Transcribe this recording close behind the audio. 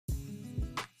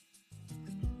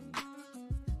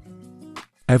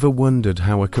Ever wondered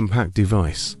how a compact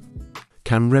device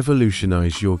can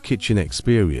revolutionize your kitchen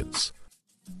experience,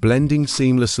 blending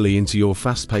seamlessly into your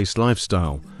fast-paced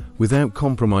lifestyle without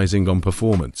compromising on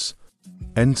performance?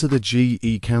 Enter the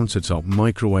GE Countertop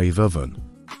Microwave Oven,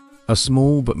 a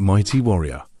small but mighty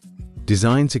warrior,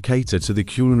 designed to cater to the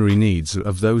culinary needs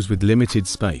of those with limited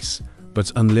space but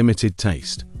unlimited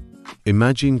taste.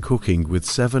 Imagine cooking with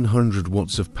 700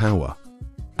 watts of power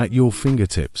at your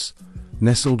fingertips,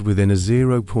 nestled within a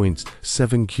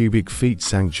 0.7 cubic feet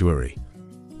sanctuary.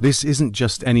 This isn't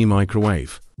just any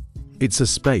microwave. It's a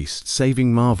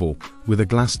space-saving marvel with a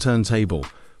glass turntable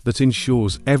that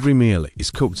ensures every meal is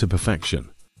cooked to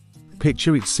perfection.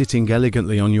 Picture it sitting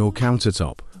elegantly on your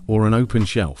countertop or an open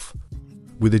shelf,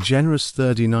 with a generous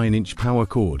 39-inch power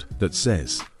cord that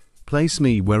says, "Place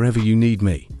me wherever you need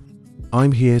me.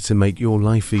 I'm here to make your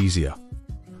life easier."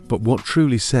 But what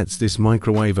truly sets this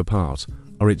microwave apart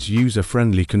are its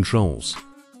user-friendly controls.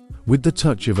 With the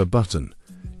touch of a button,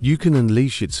 you can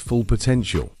unleash its full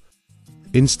potential.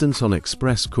 Instant on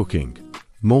express cooking,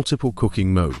 multiple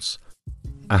cooking modes,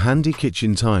 a handy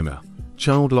kitchen timer,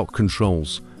 child lock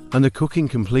controls, and a cooking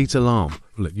complete alarm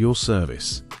at your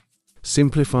service,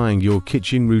 simplifying your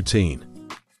kitchen routine.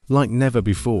 Like never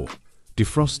before,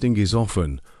 defrosting is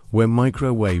often where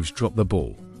microwaves drop the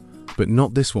ball, but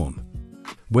not this one.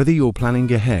 Whether you're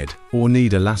planning ahead or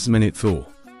need a last-minute thaw,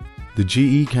 the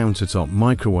GE Countertop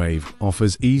Microwave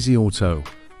offers easy auto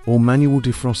or manual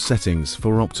defrost settings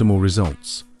for optimal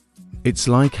results. It's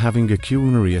like having a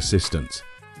culinary assistant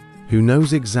who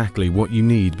knows exactly what you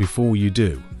need before you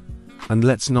do. And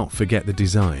let's not forget the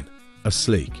design, a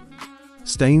sleek,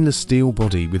 stainless steel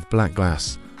body with black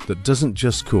glass that doesn't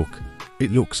just cook,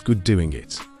 it looks good doing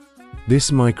it.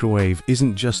 This microwave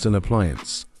isn't just an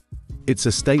appliance. It's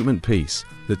a statement piece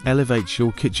that elevates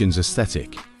your kitchen's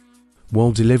aesthetic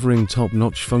while delivering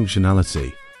top-notch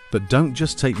functionality. But don't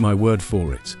just take my word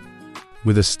for it.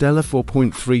 With a stellar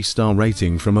 4.3-star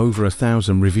rating from over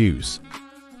 1,000 reviews,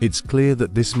 it's clear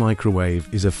that this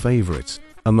microwave is a favorite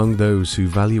among those who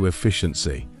value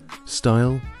efficiency,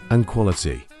 style, and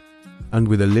quality. And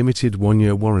with a limited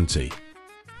 1-year warranty,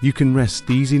 you can rest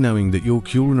easy knowing that your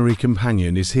culinary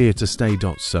companion is here to stay.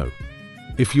 So,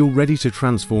 if you're ready to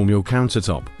transform your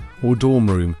countertop or dorm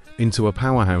room into a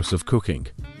powerhouse of cooking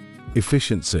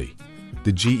efficiency,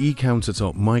 the GE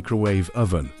Countertop Microwave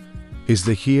Oven is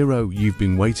the hero you've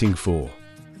been waiting for.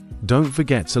 Don't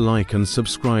forget to like and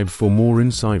subscribe for more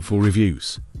insightful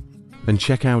reviews. And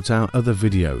check out our other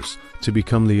videos to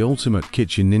become the ultimate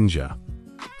kitchen ninja.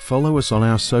 Follow us on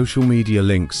our social media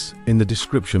links in the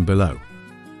description below.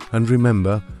 And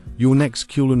remember, your next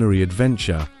culinary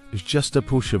adventure is just a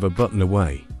push of a button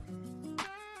away.